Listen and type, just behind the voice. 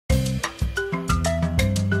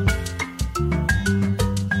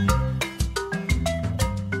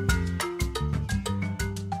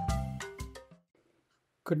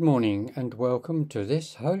Good morning and welcome to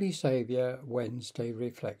this Holy Saviour Wednesday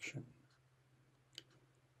reflection.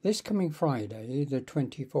 This coming Friday, the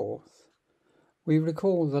 24th, we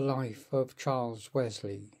recall the life of Charles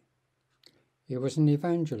Wesley. He was an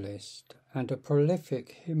evangelist and a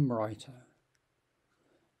prolific hymn writer.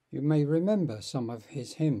 You may remember some of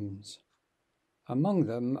his hymns. Among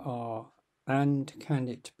them are "And Can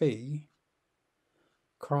It Be?",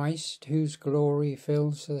 "Christ whose glory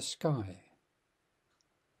fills the sky",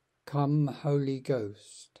 "Come Holy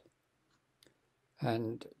Ghost",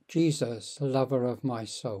 and "Jesus, lover of my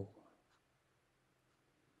soul".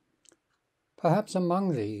 Perhaps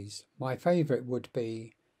among these, my favourite would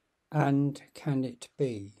be "And Can It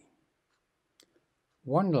Be?".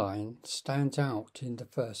 One line stands out in the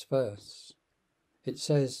first verse. It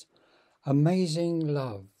says, "Amazing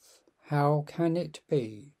love, how can it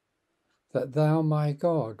be that thou, my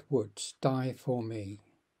God, wouldst die for me?"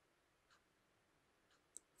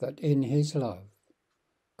 That in his love,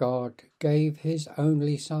 God gave his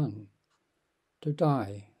only Son to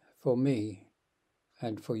die for me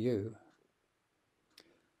and for you.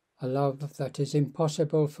 A love that is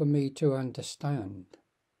impossible for me to understand.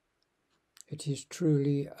 It is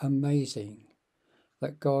truly amazing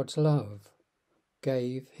that God's love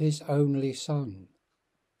gave his only Son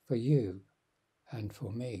for you and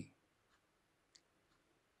for me.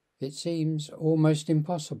 It seems almost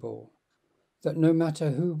impossible that no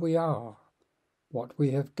matter who we are, what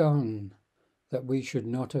we have done that we should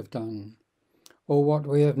not have done, or what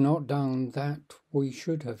we have not done that we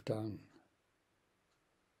should have done,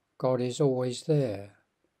 God is always there,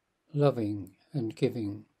 loving and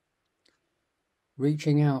giving,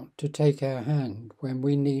 reaching out to take our hand when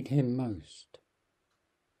we need him most.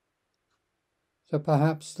 So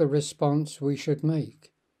perhaps the response we should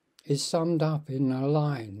make is summed up in a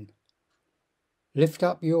line: lift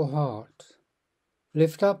up your heart,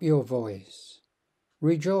 lift up your voice,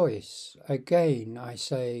 rejoice. Again I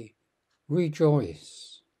say,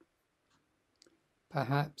 rejoice.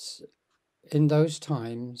 Perhaps in those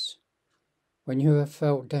times when you have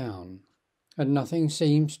felt down and nothing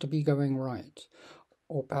seems to be going right,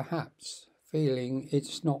 or perhaps feeling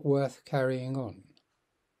it's not worth carrying on,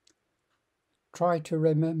 try to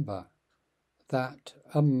remember that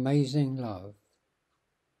amazing love.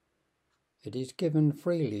 It is given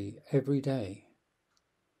freely every day,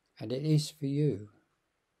 and it is for you.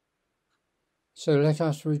 So let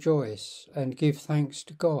us rejoice and give thanks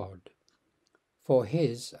to God for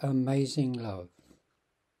his amazing love.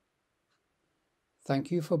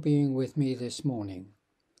 Thank you for being with me this morning,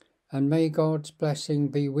 and may God's blessing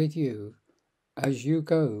be with you as you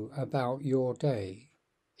go about your day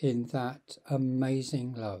in that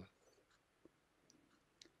amazing love.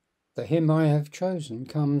 The hymn I have chosen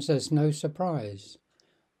comes as no surprise.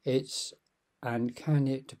 It's "And Can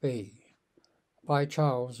It Be?" by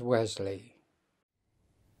Charles Wesley.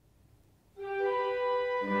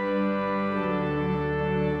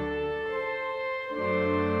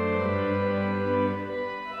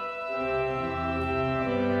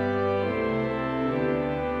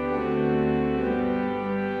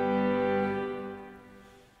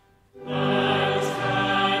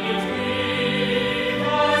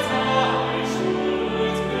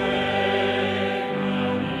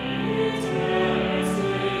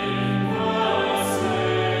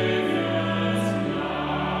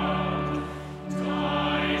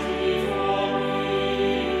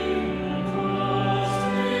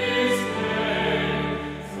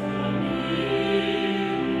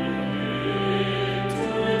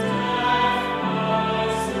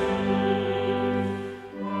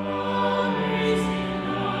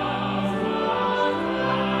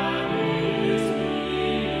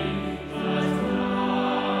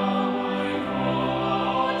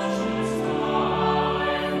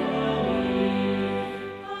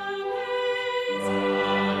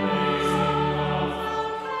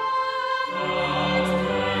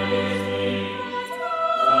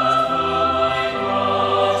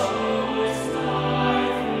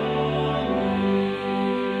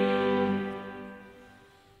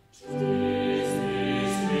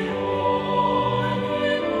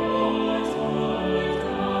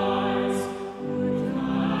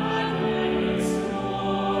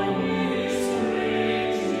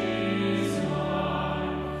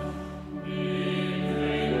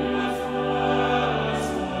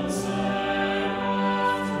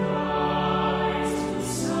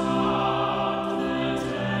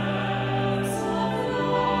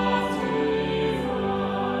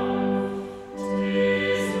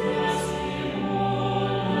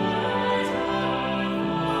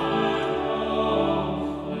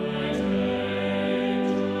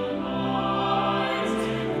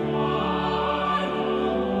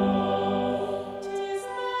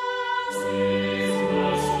 Sing